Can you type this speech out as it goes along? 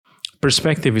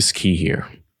Perspective is key here.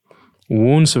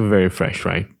 Wounds are very fresh,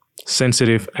 right?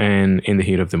 Sensitive and in the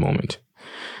heat of the moment.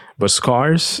 But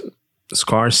scars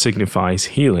signifies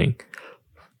healing.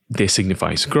 They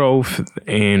signifies growth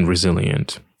and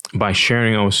resilience. By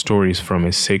sharing our stories from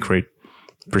a sacred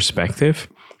perspective,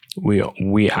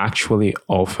 we actually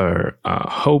offer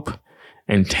hope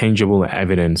and tangible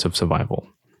evidence of survival.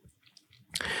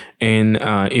 And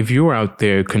if you're out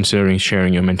there considering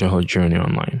sharing your mental health journey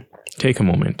online, take a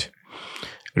moment.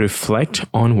 Reflect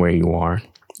on where you are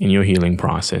in your healing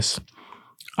process.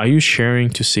 Are you sharing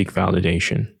to seek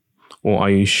validation? Or are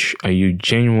you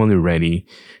genuinely ready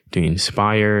to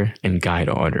inspire and guide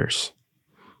others?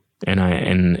 And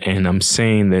I'm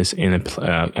saying this and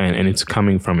it's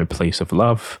coming from a place of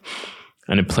love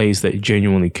and a place that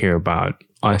genuinely care about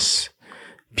us,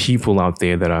 people out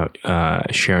there that are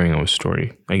sharing our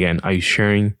story. Again, are you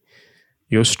sharing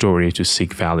your story to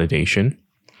seek validation?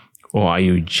 Or are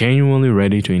you genuinely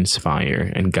ready to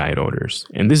inspire and guide others?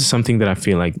 And this is something that I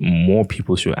feel like more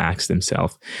people should ask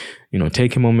themselves.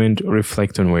 Take a moment,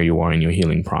 reflect on where you are in your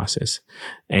healing process.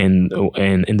 And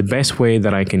the best way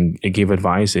that I can give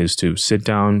advice is to sit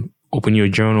down, open your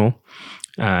journal,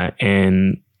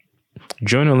 and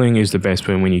journaling is the best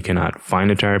way when you cannot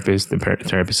find a therapist, the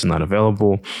therapist is not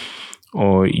available,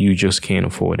 or you just can't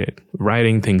afford it.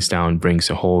 Writing things down brings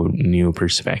a whole new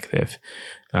perspective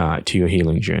to your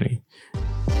healing journey.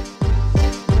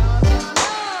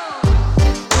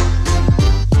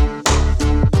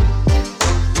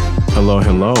 Hello.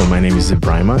 My name is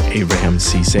Ibrahima Abraham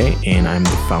Cisse, and I'm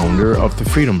the founder of the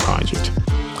Freedom Project.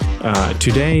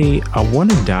 Today, I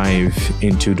want to dive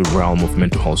into the realm of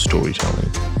mental health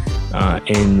storytelling.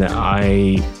 And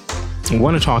I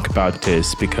want to talk about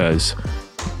this because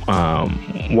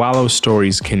while our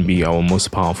stories can be our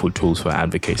most powerful tools for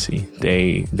advocacy,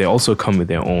 they also come with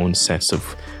their own sets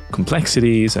of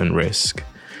complexities and risk.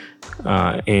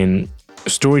 And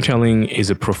storytelling is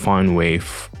a profound way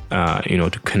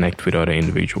to connect with other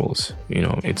individuals.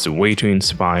 It's a way to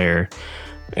inspire,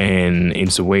 and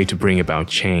it's a way to bring about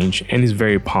change, and it's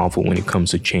very powerful when it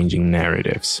comes to changing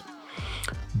narratives.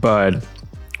 But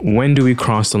when do we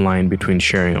cross the line between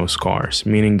sharing our scars,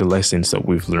 meaning the lessons that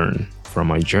we've learned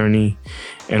from our journey,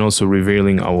 and also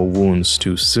revealing our wounds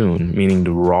too soon, meaning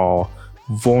the raw,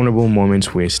 vulnerable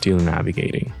moments we're still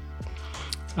navigating?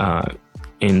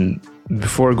 And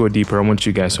before I go deeper, I want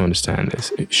you guys to understand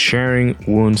this. Sharing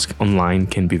wounds online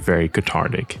can be very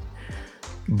cathartic,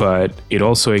 but it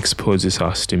also exposes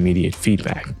us to immediate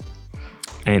feedback.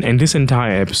 And this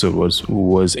entire episode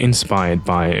was inspired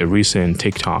by a recent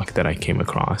TikTok that I came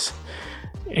across.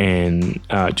 And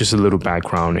just a little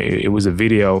background, it was a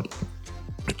video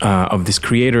of this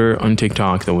creator on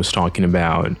TikTok that was talking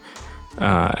about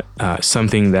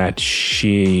something that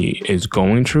she is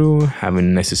going through,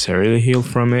 haven't necessarily healed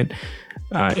from it.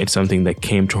 It's something that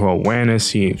came to her awareness.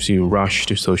 She rushed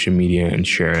to social media and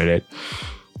shared it.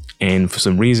 And for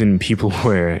some reason, people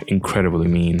were incredibly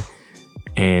mean.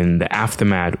 And the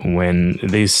aftermath, when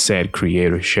this said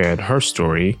creator shared her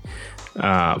story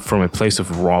from a place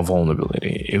of raw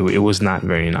vulnerability, it was not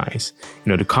very nice.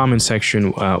 The comment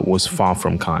section was far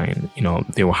from kind.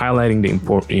 They were highlighting the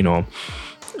important,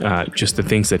 just the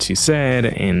things that she said.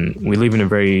 And we live in a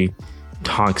very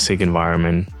toxic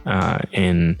environment.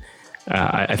 And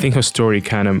I think her story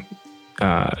kind of,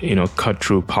 cut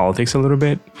through politics a little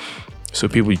bit. So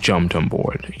people jumped on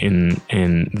board.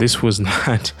 And this was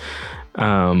not,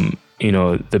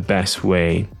 the best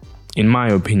way, in my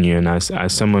opinion, as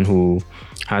someone who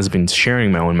has been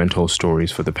sharing my own mental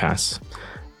stories for the past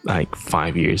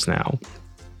 5 years now.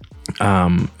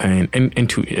 And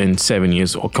 7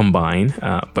 years all combined.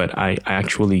 But I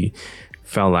actually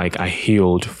felt like I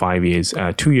healed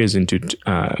 2 years into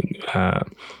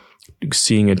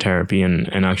seeing a therapy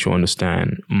and actually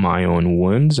understand my own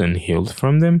wounds and healed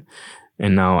from them.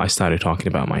 And now I started talking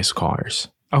about my scars.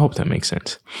 I hope that makes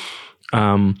sense.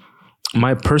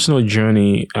 My personal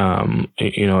journey,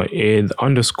 it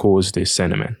underscores this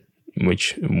sentiment,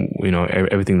 which,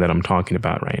 everything that I'm talking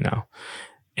about right now.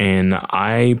 And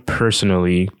I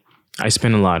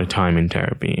spent a lot of time in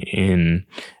therapy in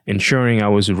ensuring I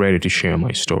was ready to share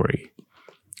my story.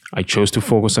 I chose to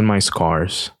focus on my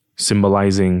scars,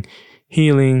 symbolizing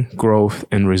healing, growth,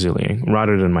 and resilience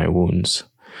rather than my wounds.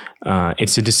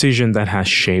 It's a decision that has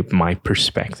shaped my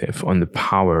perspective on the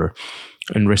power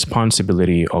and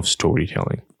responsibility of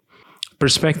storytelling.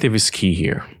 Perspective is key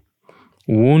here.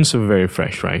 Wounds are very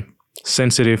fresh, right?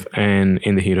 Sensitive and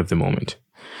in the heat of the moment.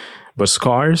 But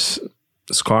scars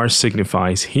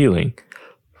signifies healing.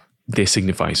 They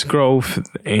signifies growth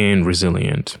and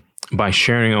resilience. By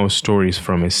sharing our stories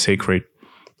from a sacred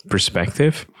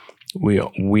perspective,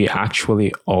 We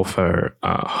actually offer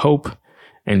hope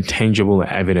and tangible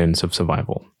evidence of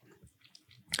survival.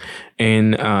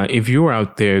 And if you're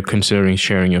out there considering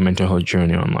sharing your mental health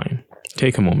journey online,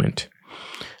 take a moment.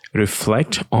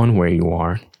 Reflect on where you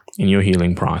are in your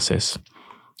healing process.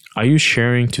 Are you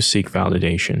sharing to seek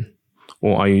validation?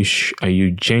 Or are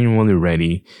you genuinely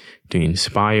ready to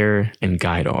inspire and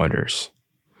guide others?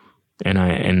 And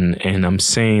I'm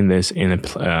saying this and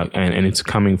it's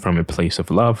coming from a place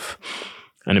of love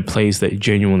and a place that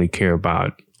genuinely care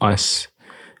about us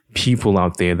people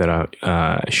out there that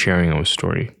are sharing our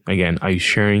story. Again, are you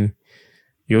sharing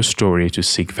your story to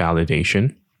seek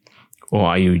validation, or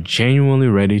are you genuinely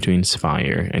ready to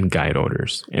inspire and guide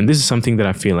others? And this is something that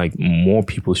I feel like more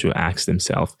people should ask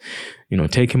themselves.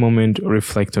 Take a moment,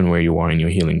 reflect on where you are in your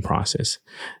healing process.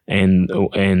 And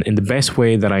the best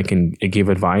way that I can give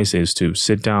advice is to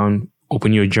sit down,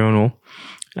 open your journal,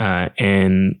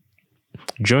 and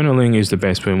journaling is the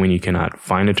best way when you cannot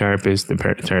find a therapist, the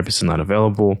therapist is not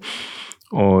available,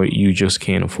 or you just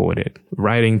can't afford it.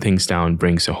 Writing things down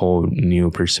brings a whole new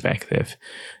perspective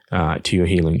to your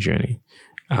healing journey.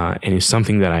 And it's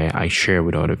something that I share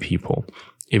with other people.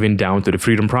 Even down to the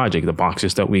Freedom Project, the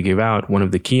boxes that we give out, one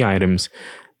of the key items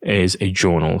is a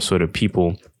journal. So the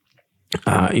people,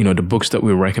 the books that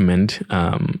we recommend,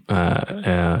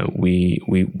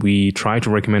 we try to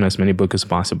recommend as many books as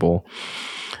possible.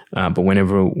 But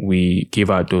whenever we give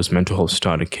out those mental health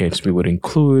starter kits, we would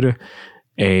include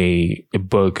a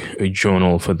book, a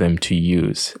journal for them to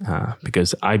use,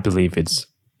 because I believe it's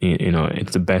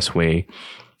the best way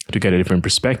to get a different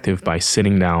perspective by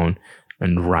sitting down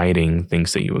and writing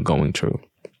things that you were going through.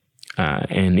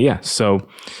 So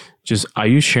just, are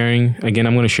you sharing, again,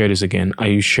 I'm going to share this again. Are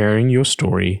you sharing your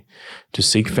story to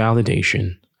seek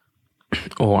validation,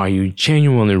 or are you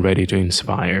genuinely ready to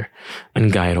inspire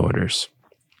and guide others?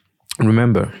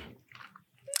 Remember,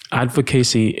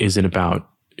 advocacy isn't about,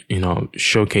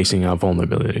 showcasing our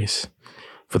vulnerabilities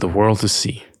for the world to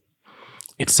see.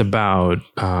 It's about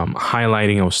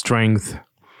highlighting our strength,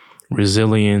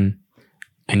 resilience,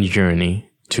 and journey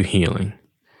to healing.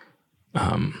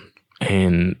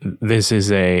 And this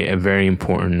is a very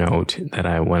important note that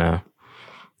I want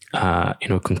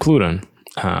to, conclude on,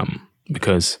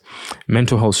 because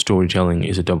mental health storytelling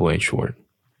is a double-edged sword.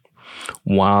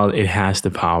 While it has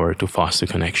the power to foster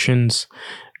connections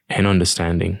and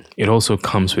understanding, it also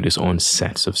comes with its own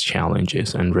sets of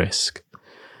challenges and risk.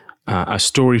 As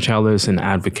storytellers and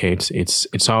advocates,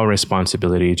 it's our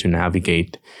responsibility to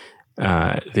navigate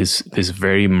this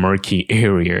very murky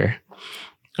area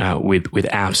with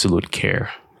absolute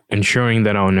care, ensuring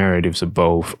that our narratives are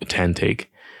both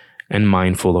authentic and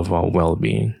mindful of our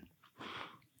well-being.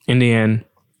 In the end,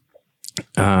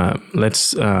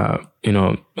 let's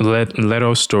let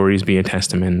our stories be a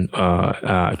testament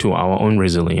to our own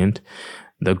resilience,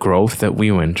 the growth that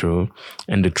we went through,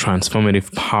 and the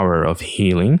transformative power of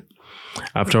healing.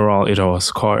 After all, it's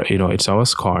our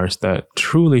scars that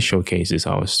truly showcases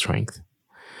our strength.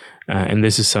 And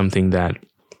this is something that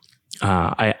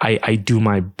I do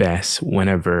my best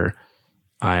whenever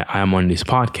I am on this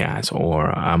podcast,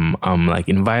 or I'm like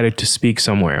invited to speak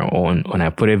somewhere, or when I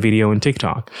put a video on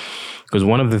TikTok. Because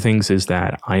one of the things is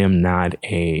that I am not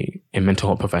a mental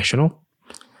health professional,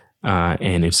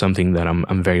 and it's something that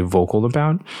I'm very vocal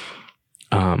about.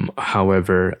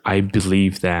 However, I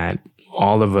believe that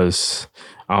all of us,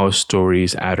 our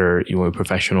stories, either you are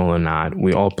professional or not,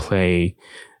 we all play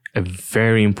a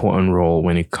very important role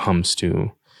when it comes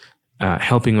to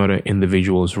helping other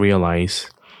individuals realize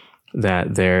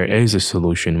that there is a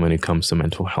solution when it comes to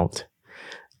mental health.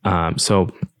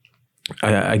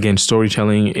 Again,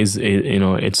 storytelling is,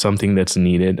 it's something that's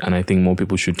needed, and I think more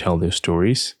people should tell their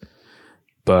stories.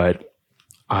 But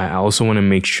I also want to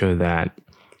make sure that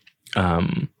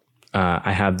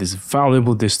I have this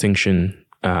valuable distinction,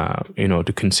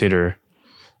 to consider,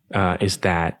 is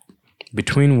that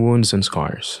between wounds and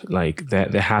scars, like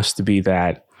that, there has to be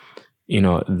that,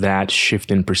 that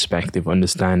shift in perspective,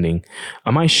 understanding.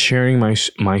 Am I sharing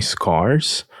my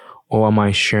scars, or am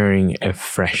I sharing a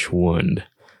fresh wound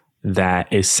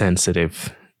that is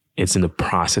sensitive? It's in the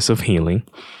process of healing,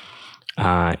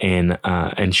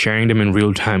 and sharing them in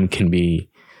real time can be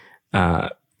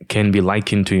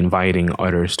likened to inviting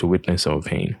others to witness our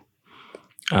pain.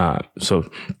 So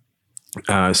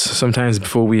sometimes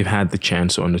before we've had the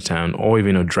chance to understand or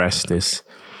even address this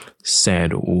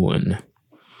said wound.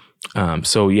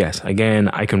 So yes, again,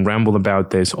 I can ramble about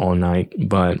this all night,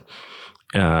 but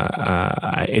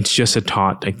it's just a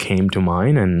thought that came to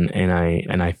mind, and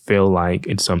I feel like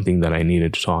it's something that I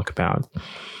needed to talk about.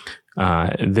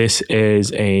 This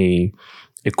is a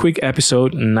a quick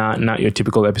episode, not your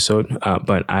typical episode,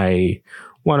 but I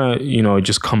want to,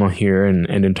 just come on here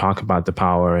and then talk about the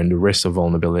power and the risks of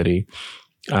vulnerability.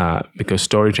 Because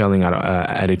storytelling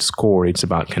at its core, it's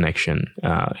about connection.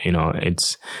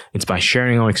 It's by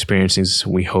sharing our experiences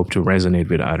we hope to resonate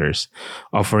with others,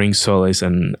 offering solace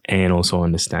and also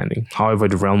understanding. However,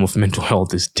 the realm of mental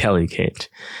health is delicate,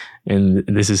 and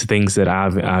this is things that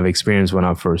I've experienced when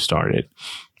I first started.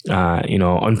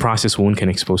 Unprocessed wound can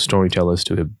expose storytellers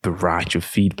to a barrage of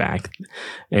feedback,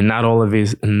 and not all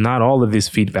of this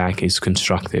feedback is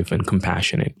constructive and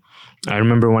compassionate. I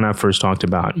remember when I first talked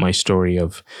about my story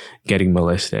of getting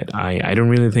molested. I don't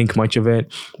really think much of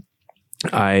it.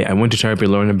 I went to therapy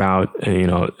to learn about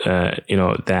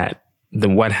that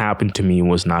what happened to me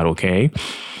was not okay.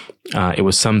 It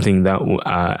was something that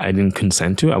I didn't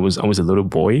consent to. I was a little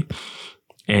boy,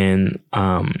 and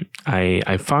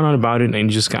I found out about it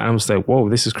and I was like, whoa,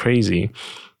 this is crazy.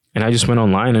 And I just went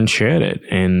online and shared it,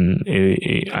 and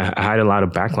I had a lot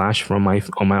of backlash from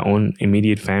my own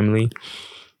immediate family.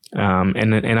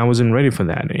 And I wasn't ready for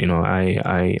that.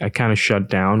 I kind of shut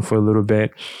down for a little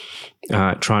bit,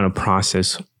 trying to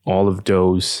process all of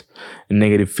those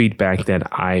negative feedback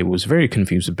that I was very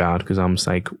confused about, because I was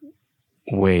like,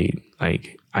 wait,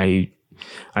 like I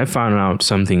found out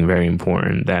something very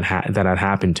important that had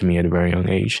happened to me at a very young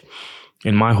age.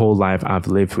 In my whole life, I've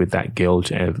lived with that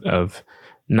guilt of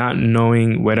not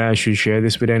knowing whether I should share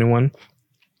this with anyone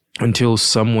until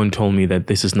someone told me that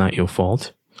this is not your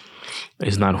fault.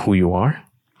 It's not who you are.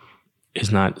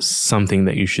 It's not something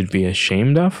that you should be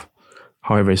ashamed of.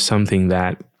 However, it's something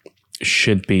that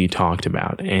should be talked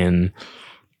about. And,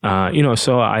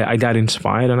 so I got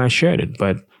inspired and I shared it,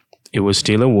 but it was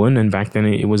still a wound. And back then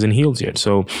it wasn't healed yet.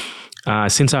 So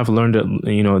since I've learned,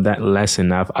 that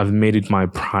lesson, I've made it my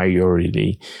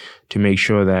priority to make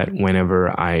sure that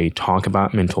whenever I talk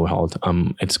about mental health,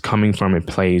 it's coming from a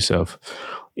place of,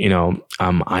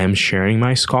 I am sharing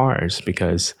my scars,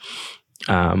 because,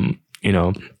 the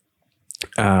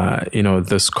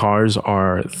scars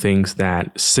are things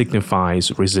that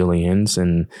signifies resilience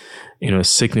and,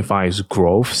 signifies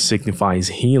growth, signifies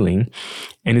healing.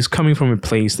 And it's coming from a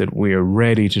place that we are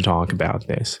ready to talk about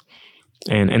this.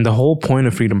 And the whole point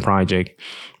of Freedom Project,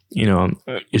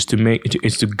 is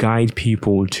to guide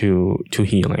people to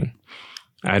healing.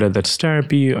 Either that's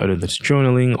therapy, either that's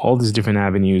journaling, all these different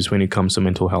avenues when it comes to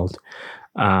mental health,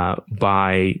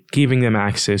 by giving them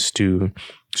access to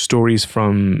stories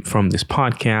from this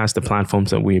podcast, the platforms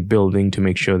that we're building to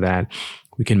make sure that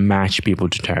we can match people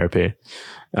to to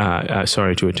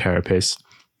a therapist.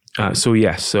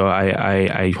 So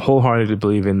I wholeheartedly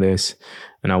believe in this,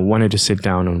 and I wanted to sit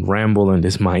down and ramble on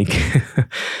this mic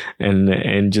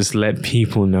and just let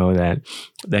people know that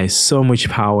there's so much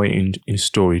power in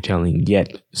storytelling,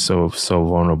 yet so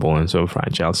vulnerable and so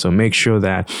fragile. So make sure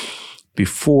that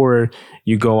before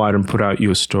you go out and put out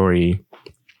your story,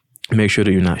 make sure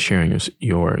that you're not sharing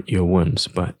your wounds,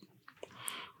 but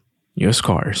your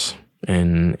scars.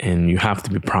 And you have to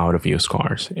be proud of your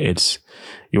scars.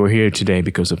 You're here today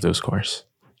because of those scars,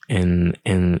 and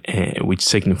which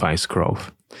signifies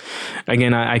growth.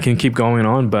 Again, I can keep going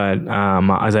on, but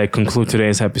as I conclude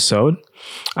today's episode,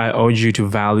 I urge you to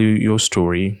value your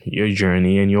story, your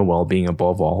journey, and your well-being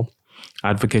above all.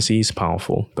 Advocacy is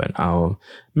powerful, but our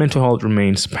mental health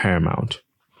remains paramount.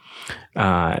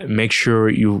 Make sure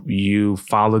you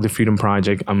follow the Freedom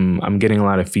Project. I'm getting a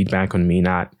lot of feedback on me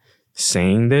not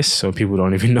saying this, so people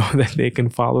don't even know that they can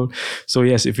follow. So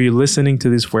yes, if you're listening to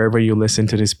this, wherever you listen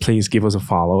to this, please give us a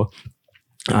follow.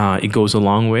 It goes a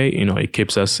long way. It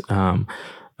keeps us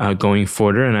going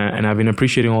further, and I've been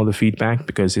appreciating all the feedback,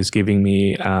 because it's giving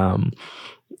me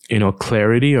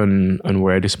clarity on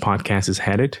where this podcast is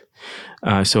headed.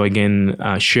 So again,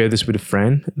 share this with a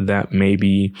friend that may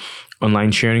be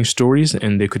online sharing stories,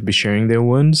 and they could be sharing their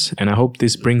wounds. And I hope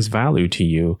this brings value to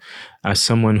you as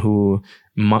someone who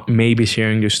may be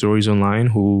sharing their stories online,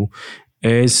 who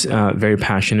is very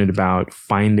passionate about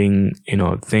finding,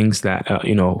 things that,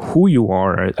 who you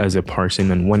are as a person,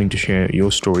 and wanting to share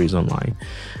your stories online.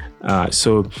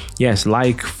 So yes,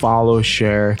 follow,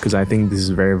 share, because I think this is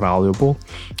very valuable.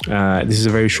 This is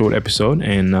a very short episode,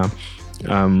 and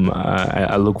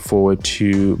I look forward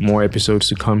to more episodes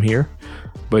to come here.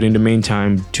 But in the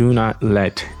meantime, do not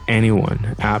let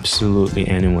anyone, absolutely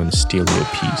anyone, steal your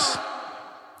peace.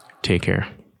 Take care.